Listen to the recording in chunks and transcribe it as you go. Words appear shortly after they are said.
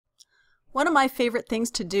One of my favorite things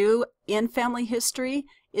to do in family history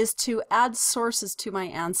is to add sources to my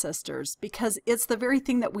ancestors, because it's the very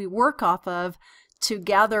thing that we work off of to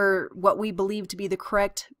gather what we believe to be the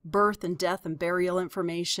correct birth and death and burial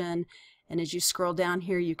information. And as you scroll down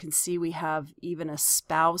here, you can see we have even a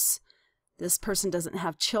spouse. This person doesn't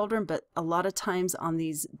have children, but a lot of times on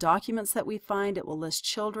these documents that we find, it will list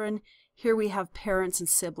children. Here we have parents and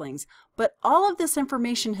siblings. But all of this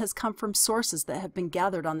information has come from sources that have been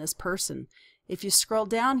gathered on this person. If you scroll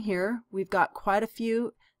down here, we've got quite a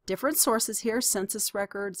few different sources here: census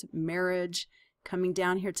records, marriage, coming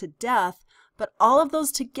down here to death. But all of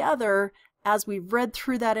those together, as we've read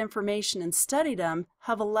through that information and studied them,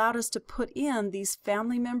 have allowed us to put in these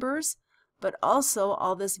family members, but also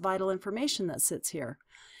all this vital information that sits here.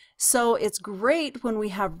 So it's great when we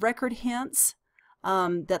have record hints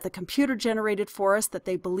that the computer generated for us, that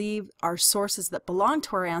they believe are sources that belong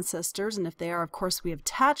to our ancestors, and if they are, of course, we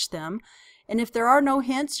attach them. And if there are no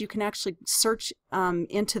hints, you can actually search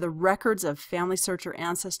into the records of Family Search or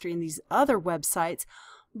Ancestry and these other websites.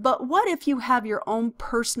 But what if you have your own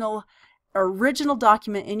personal original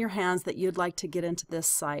document in your hands that you'd like to get into this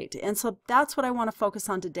site? And so that's what I want to focus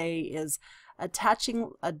on today, is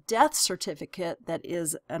attaching a death certificate that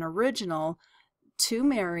is an original to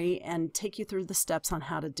Mary, and take you through the steps on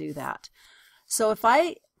how to do that. So if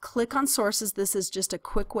I click on sources, this is just a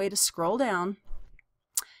quick way to scroll down.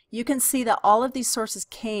 You can see that all of these sources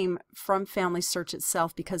came from Family Search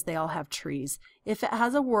itself, because they all have trees. If it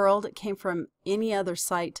has a world, it came from any other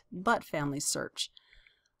site but Family Search.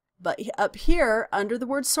 But up here, under the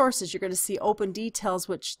word sources, you're going to see open details,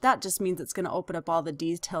 which that just means it's going to open up all the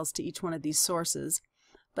details to each one of these sources.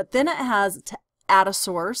 But then it has to add a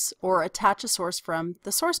source or attach a source from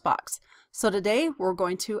the source box. So today we're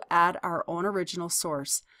going to add our own original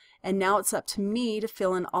source. And now it's up to me to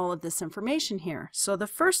fill in all of this information here. So the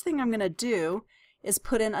first thing I'm going to do is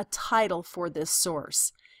put in a title for this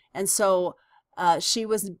source. And so she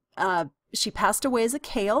passed away as a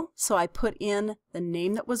Cale, so I put in the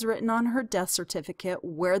name that was written on her death certificate,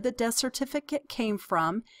 where the death certificate came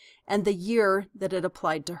from, and the year that it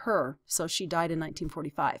applied to her. So she died in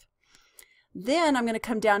 1945. Then I'm going to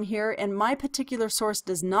come down here, and my particular source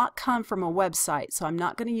does not come from a website, so I'm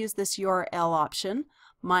not going to use this URL option.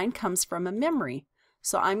 Mine comes from a memory.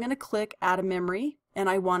 So I'm going to click Add a Memory, and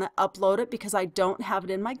I want to upload it because I don't have it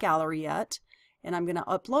in my gallery yet, and I'm going to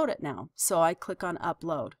upload it now. So I click on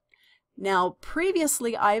Upload. Now,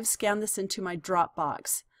 previously I've scanned this into my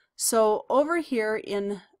Dropbox. So over here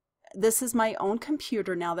this is my own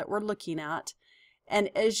computer now that we're looking at, and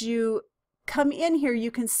as you come in here,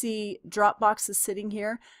 you can see Dropbox is sitting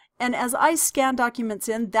here, and as I scan documents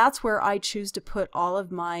in, that's where I choose to put all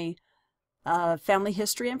of my family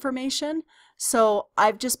history information. So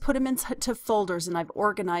I've just put them into folders, and I've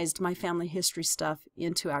organized my family history stuff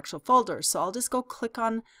into actual folders. So I'll just go click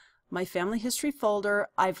on my family history folder.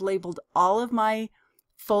 I've labeled all of my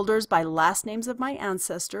folders by last names of my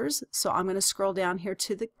ancestors. So I'm going to scroll down here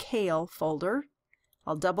to the Cale folder.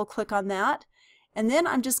 I'll double click on that. And then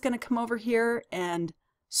I'm just going to come over here and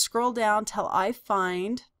scroll down till I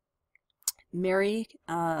find Mary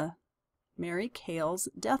Cale's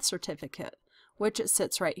death certificate, which it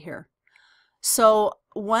sits right here. So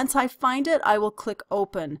once I find it, I will click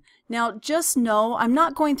Open. Now just know I'm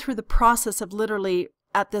not going through the process of literally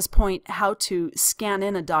at this point how to scan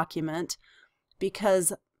in a document,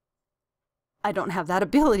 because I don't have that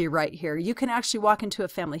ability right here. You can actually walk into a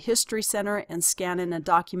Family History Center and scan in a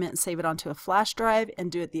document and save it onto a flash drive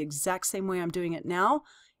and do it the exact same way I'm doing it now.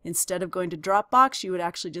 Instead of going to Dropbox, you would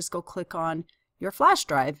actually just go click on your flash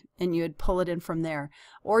drive and you would pull it in from there.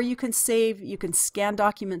 Or you can scan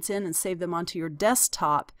documents in and save them onto your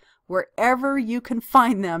desktop, wherever you can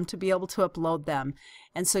find them, to be able to upload them.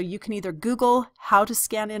 And so you can either Google how to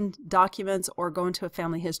scan in documents or go into a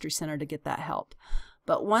Family History Center to get that help.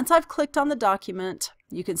 But once I've clicked on the document,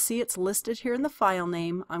 you can see it's listed here in the file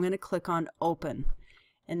name. I'm going to click on Open,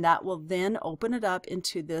 and that will then open it up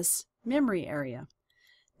into this memory area.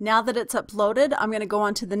 Now that it's uploaded, I'm going to go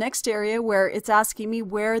on to the next area where it's asking me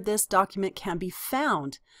where this document can be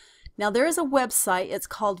found. Now there is a website, it's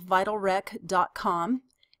called vitalrec.com,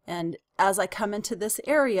 and as I come into this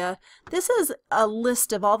area, this is a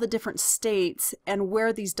list of all the different states and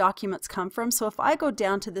where these documents come from. So if I go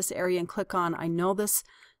down to this area and click on, I know this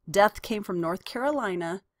death came from North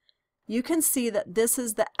Carolina, you can see that this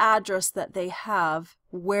is the address that they have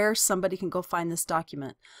where somebody can go find this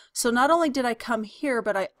document. So not only did I come here,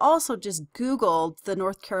 but I also just Googled the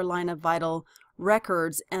North Carolina Vital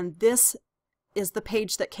Records, and this is the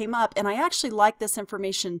page that came up. And I actually like this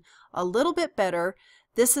information a little bit better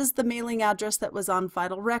This is the mailing address that was on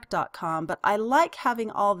vitalrec.com, but I like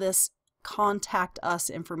having all this contact us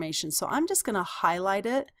information. So I'm just going to highlight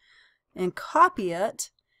it and copy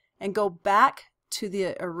it and go back to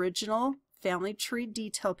the original family tree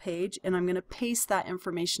detail page, and I'm going to paste that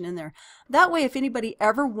information in there. That way, if anybody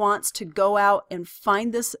ever wants to go out and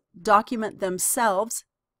find this document themselves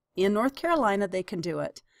in North Carolina, they can do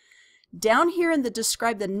it. Down here in the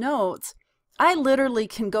describe the notes, I literally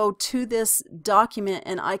can go to this document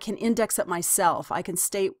and I can index it myself. I can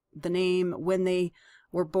state the name, when they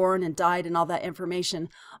were born and died, and all that information.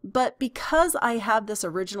 But because I have this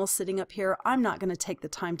original sitting up here, I'm not going to take the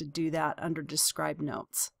time to do that under describe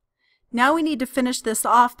notes. Now we need to finish this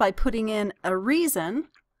off by putting in a reason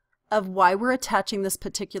of why we're attaching this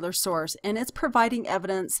particular source, and it's providing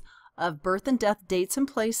evidence of birth and death dates and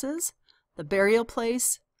places, the burial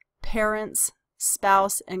place, parents,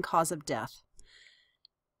 spouse, and cause of death.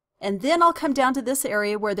 And then I'll come down to this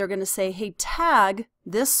area where they're going to say, hey, tag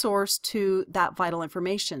this source to that vital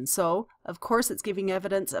information. So, of course, it's giving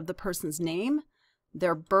evidence of the person's name,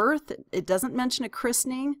 their birth. It doesn't mention a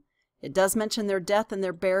christening. It does mention their death and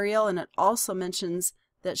their burial, and it also mentions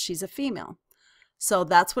that she's a female. So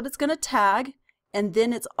that's what it's going to tag. And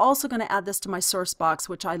then it's also going to add this to my source box,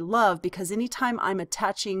 which I love because anytime I'm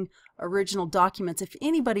attaching original documents, if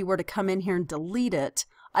anybody were to come in here and delete it,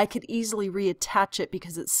 I could easily reattach it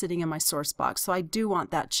because it's sitting in my source box. So I do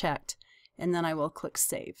want that checked, and then I will click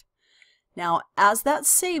Save. Now, as that's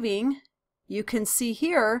saving, you can see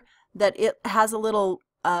here that it has a little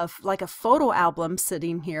like a photo album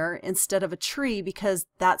sitting here instead of a tree, because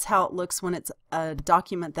that's how it looks when it's a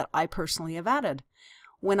document that I personally have added.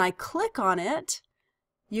 When I click on it,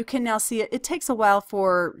 you can now see it. It takes a while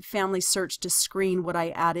for Family Search to screen what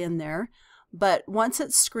I add in there. But once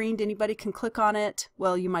it's screened, anybody can click on it.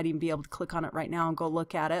 Well, you might even be able to click on it right now and go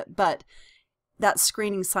look at it. But that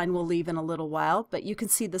screening sign will leave in a little while. But you can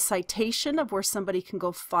see the citation of where somebody can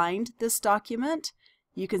go find this document.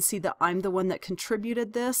 You can see that I'm the one that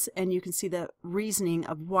contributed this, and you can see the reasoning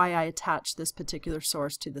of why I attached this particular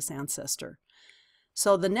source to this ancestor.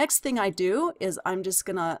 So the next thing I do is I'm just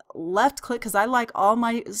going to left click, because I like all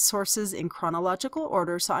my sources in chronological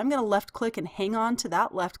order. So I'm going to left click and hang on to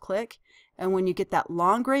that left click. And when you get that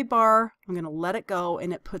long gray bar, I'm going to let it go,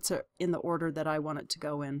 and it puts it in the order that I want it to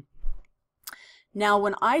go in. Now,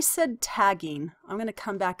 when I said tagging, I'm going to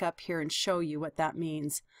come back up here and show you what that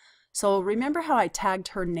means. So remember how I tagged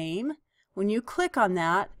her name? When you click on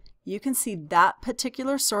that, you can see that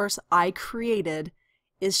particular source I created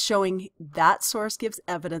is showing that source gives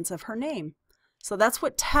evidence of her name. So that's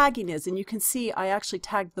what tagging is. And you can see I actually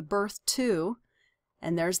tagged the birth too.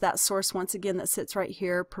 And there's that source once again that sits right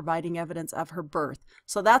here providing evidence of her birth.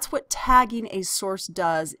 So that's what tagging a source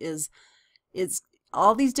does, is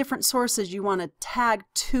all these different sources you want to tag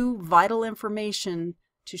to vital information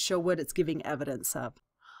to show what it's giving evidence of.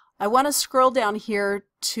 I want to scroll down here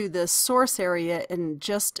to the source area and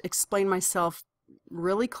just explain myself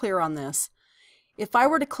really clear on this. If I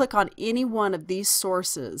were to click on any one of these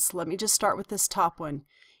sources, let me just start with this top one.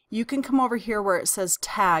 You can come over here where it says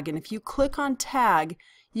tag, and if you click on tag,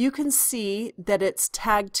 you can see that it's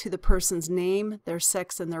tagged to the person's name, their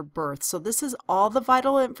sex, and their birth. So this is all the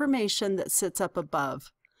vital information that sits up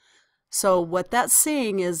above. So what that's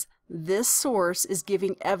saying is this source is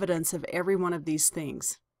giving evidence of every one of these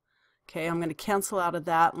things. Okay, I'm going to cancel out of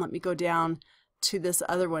that and let me go down to this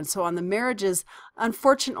other one. So on the marriages,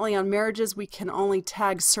 unfortunately on marriages we can only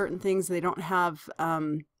tag certain things. They don't have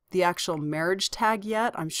the actual marriage tag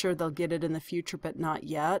yet. I'm sure they'll get it in the future, but not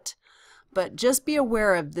yet. But just be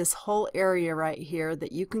aware of this whole area right here,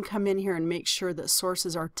 that you can come in here and make sure that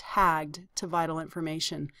sources are tagged to vital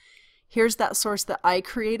information. Here's that source that I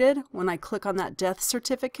created. When I click on that death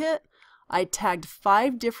certificate, I tagged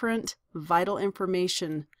 5 different vital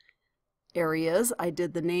information areas. I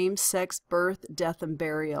did the name, sex, birth, death, and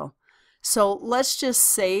burial. So let's just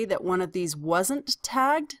say that one of these wasn't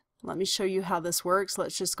tagged. Let me show you how this works.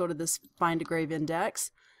 Let's just go to this Find a Grave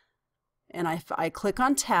Index. And I click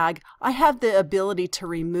on tag. I have the ability to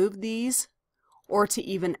remove these or to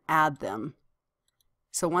even add them.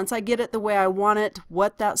 So once I get it the way I want it,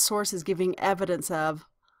 what that source is giving evidence of,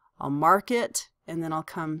 I'll mark it and then I'll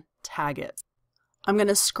come tag it. I'm going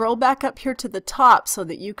to scroll back up here to the top so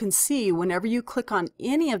that you can see whenever you click on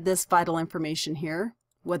any of this vital information here,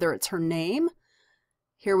 whether it's her name,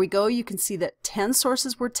 here we go, you can see that 10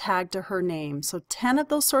 sources were tagged to her name. So 10 of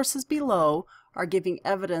those sources below are giving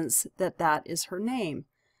evidence that that is her name.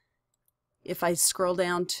 If I scroll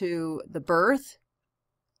down to the birth,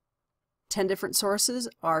 10 different sources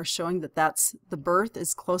are showing that that's the birth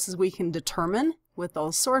as close as we can determine with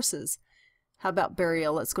those sources. How about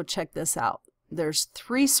burial? Let's go check this out. There's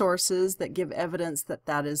 3 sources that give evidence that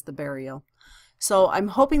that is the burial. So I'm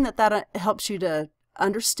hoping that that helps you to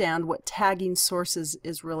understand what tagging sources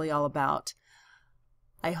is really all about.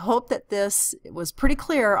 I hope that this was pretty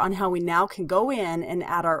clear on how we now can go in and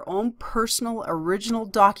add our own personal original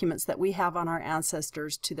documents that we have on our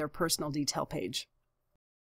ancestors to their personal detail page.